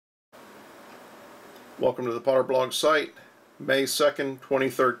Welcome to the Potter Blog site, May 2nd,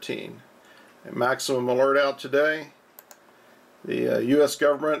 2013. A maximum alert out today. The U.S.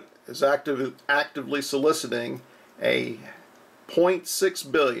 government is actively soliciting a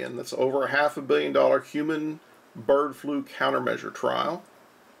 $0.6 billion, that's over a $500 million human bird flu countermeasure trial.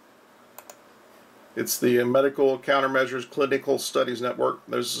 It's the Medical Countermeasures Clinical Studies Network.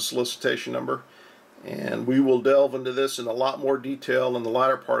 There's the solicitation number. And we will delve into this in a lot more detail in the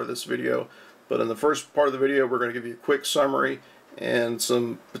latter part of this video. But in the first part of the video, we're going to give you a quick summary and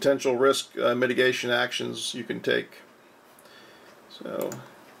some potential risk mitigation actions you can take. So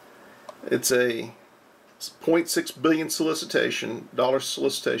it's a $0.6 billion solicitation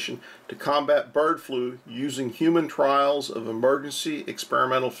to combat bird flu using human trials of emergency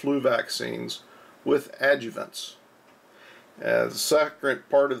experimental flu vaccines with adjuvants. The second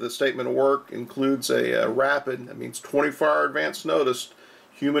part of the statement of work includes a rapid, that means 24-hour advance notice,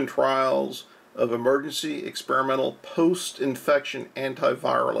 human trials of emergency experimental post-infection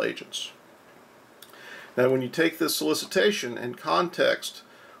antiviral agents. Now, when you take this solicitation in context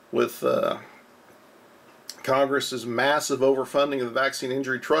with Congress's massive overfunding of the Vaccine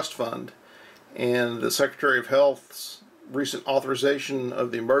Injury Trust Fund and the Secretary of Health's recent authorization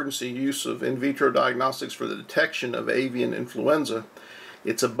of the emergency use of in vitro diagnostics for the detection of avian influenza,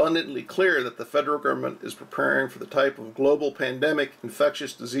 it's abundantly clear that the federal government is preparing for the type of global pandemic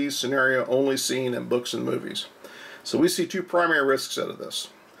infectious disease scenario only seen in books and movies. So we see two primary risks out of this.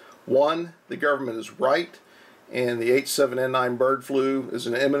 One, the government is right, and the H7N9 bird flu is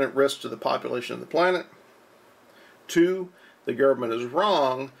an imminent risk to the population of the planet. Two, the government is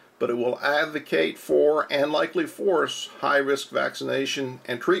wrong, but it will advocate for and likely force high-risk vaccination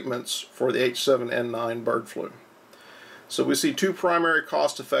and treatments for the H7N9 bird flu. So we see two primary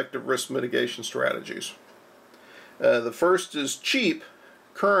cost-effective risk mitigation strategies. The first is cheap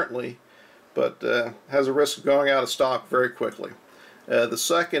currently, but has a risk of going out of stock very quickly. The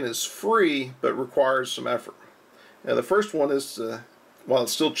second is free, but requires some effort. The first one is, while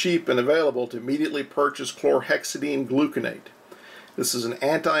it's still cheap and available, to immediately purchase chlorhexidine gluconate. This is an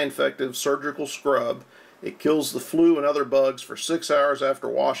anti-infective surgical scrub. It kills the flu and other bugs for 6 hours after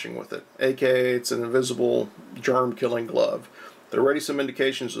washing with it, aka it's an invisible germ-killing glove. There are already some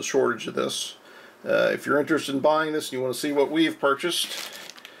indications of shortage of this. If you're interested in buying this and you want to see what we've purchased,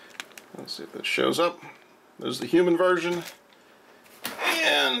 let's see if this shows up. There's the human version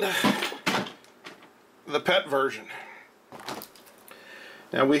and the pet version.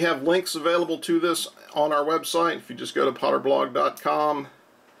 Now we have links available to this on our website. If you just go to potterblog.com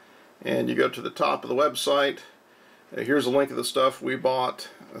and you go to the top of the website, here's a link of the stuff we bought.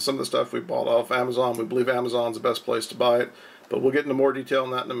 Some of the stuff we bought off Amazon. We believe Amazon's the best place to buy it, but we'll get into more detail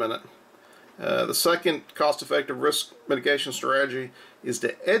on that in a minute. The second cost-effective risk mitigation strategy is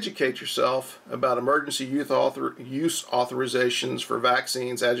to educate yourself about emergency use authorizations for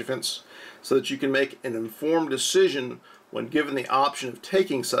vaccines, adjuvants, so that you can make an informed decision when given the option of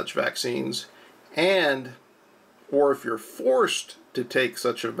taking such vaccines, and or if you're forced to take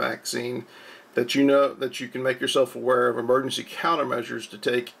such a vaccine, that you know that you can make yourself aware of emergency countermeasures to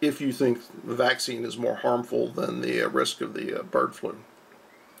take if you think the vaccine is more harmful than the risk of the bird flu.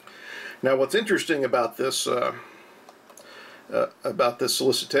 Now, what's interesting about this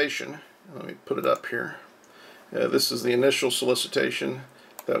solicitation, let me put it up here. This is the initial solicitation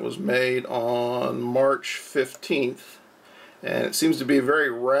that was made on March 15th, and it seems to be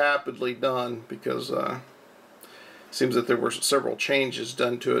very rapidly done because it seems that there were several changes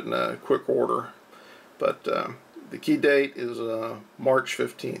done to it in a quick order. But the key date is March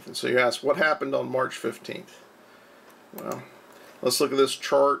 15th. And so you ask, what happened on March 15th? Well, let's look at this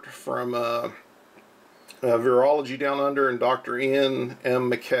chart from Virology Down Under and Dr. Ian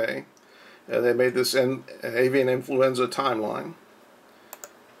M. McKay. They made this avian influenza timeline.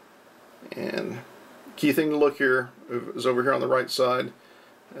 And key thing to look here is over here on the right side.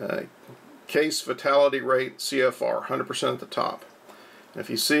 Case fatality rate, CFR, 100% at the top. And if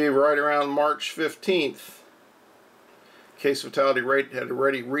you see right around March 15th, case fatality rate had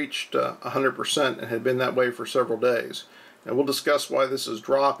already reached 100% and had been that way for several days. And we'll discuss why this is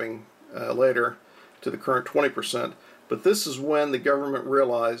dropping later to the current 20%. But this is when the government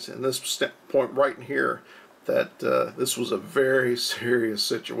realized, in this point right in here, that this was a very serious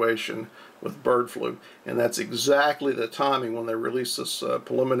situation with bird flu. And that's exactly the timing when they released this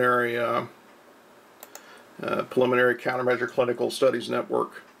preliminary Countermeasure Clinical Studies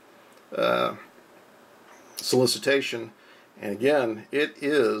Network solicitation. And again, it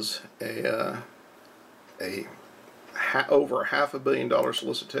is over a $500 million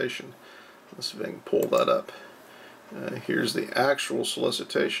solicitation. Let's see if I can pull that up. Here's the actual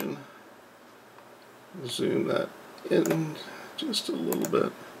solicitation. zoom that in just a little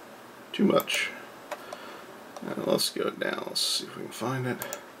bit. Too much. And let's go down. Let's see if we can find it.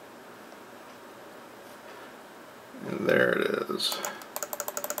 And there it is.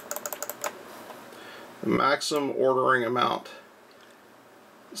 The maximum ordering amount,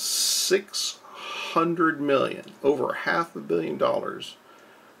 $600 million, over $500 million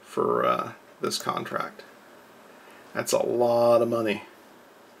for this contract. That's a lot of money.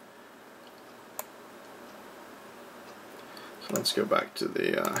 So let's go back to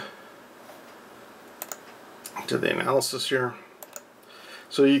the analysis here.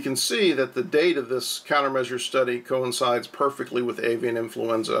 So you can see that the date of this countermeasure study coincides perfectly with avian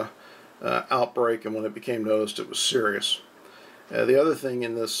influenza outbreak, and when it became noticed, it was serious. The other thing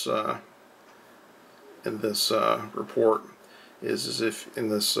in this report is if in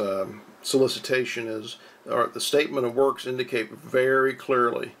this solicitation is, or the statement of works indicate very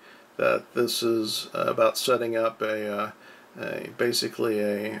clearly that this is about setting up basically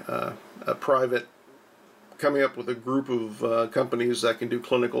a private, coming up with a group of companies that can do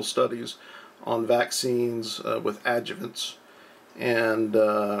clinical studies on vaccines with adjuvants and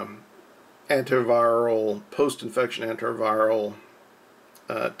antiviral, post-infection antiviral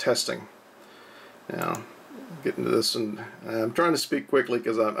testing. Now, get into this, and I'm trying to speak quickly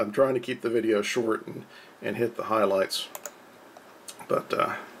because I'm trying to keep the video short and hit the highlights. But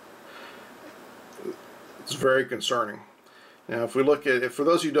it's very concerning. Now, if we look at, for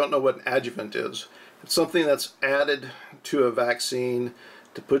those of you who don't know what an adjuvant is, it's something that's added to a vaccine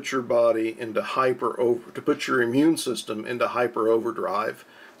to put your body into to put your immune system into hyper overdrive,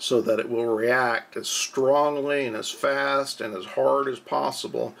 so that it will react as strongly and as fast and as hard as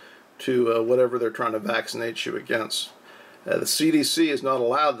possible to whatever they're trying to vaccinate you against. The CDC is not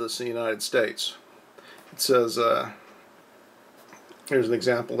allowed this in the United States. It says, here's an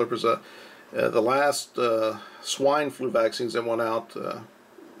example. There was the last swine flu vaccines that went out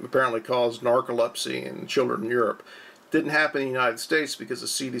apparently caused narcolepsy in children in Europe. Didn't happen in the United States because the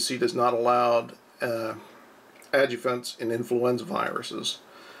CDC does not allow adjuvants in influenza viruses,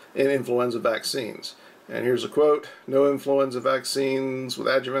 in influenza vaccines. And here's a quote: "No influenza vaccines with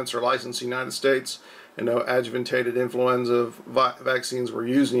adjuvants are licensed in the United States, and no adjuvantated influenza vaccines were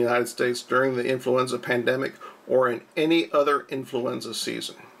used in the United States during the influenza pandemic or in any other influenza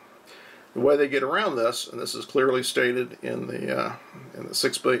season." The way they get around this, and this is clearly stated in the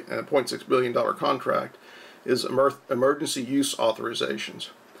 $0.6 billion contract, is emergency use authorizations.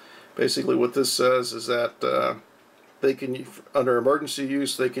 Basically, what this says is that they can, under emergency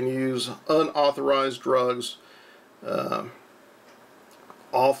use, they can use unauthorized drugs,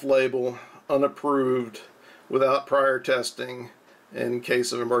 off-label, unapproved, without prior testing, in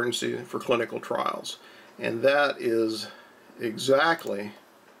case of emergency for clinical trials. And that is exactly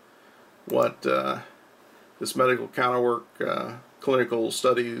what this medical counterwork clinical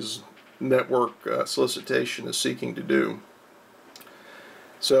studies network solicitation is seeking to do.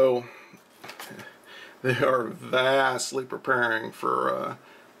 So they are vastly preparing for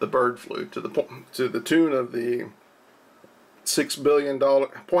the bird flu to the tune of the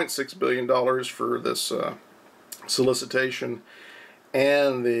 $0.6 billion for this solicitation,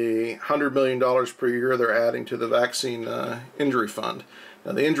 and the $100 million per year they're adding to the vaccine injury fund.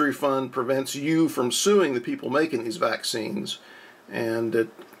 Now, the injury fund prevents you from suing the people making these vaccines, and it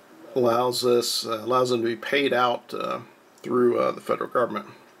allows them to be paid out through the federal government.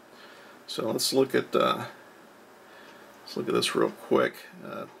 So let's look at this real quick.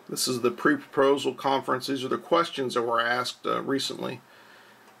 This is the pre-proposal conference. These are the questions that were asked recently.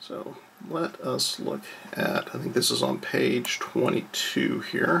 So let us look at, I think this is on page 22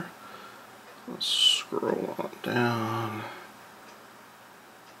 here. Let's scroll on down.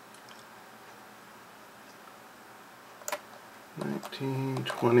 19,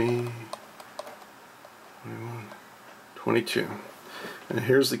 20, 21, 22. And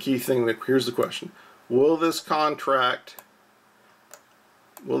here's the key thing, here's the question. Will this contract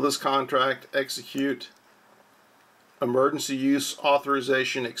execute emergency use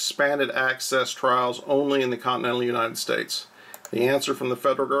authorization expanded access trials only in the continental United States? The answer from the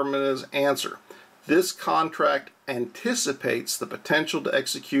federal government is answer. This contract anticipates the potential to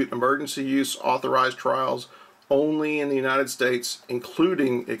execute emergency use authorized trials only in the United States,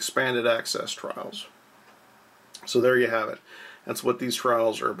 including expanded access trials. So there you have it. That's what these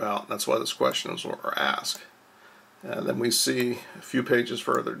trials are about. That's why this questions are asked. And then we see a few pages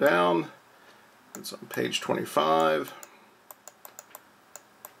further down. It's on page 25.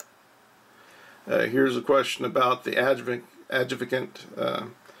 Here's a question about the adjuvant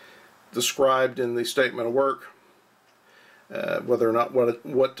described in the statement of work. whether or not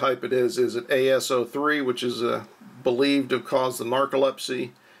what type it is. Is it AS03, which is believed to have caused the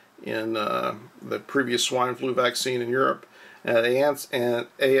narcolepsy in the previous swine flu vaccine in Europe? And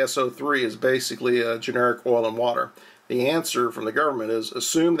AS03 is basically a generic oil and water. The answer from the government is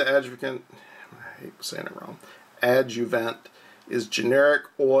assume the adjuvant, I hate saying it wrong, adjuvant is generic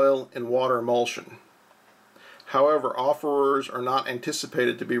oil and water emulsion. However, offerers are not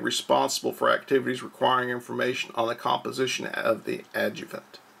anticipated to be responsible for activities requiring information on the composition of the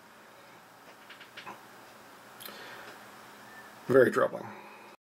adjuvant. Very troubling.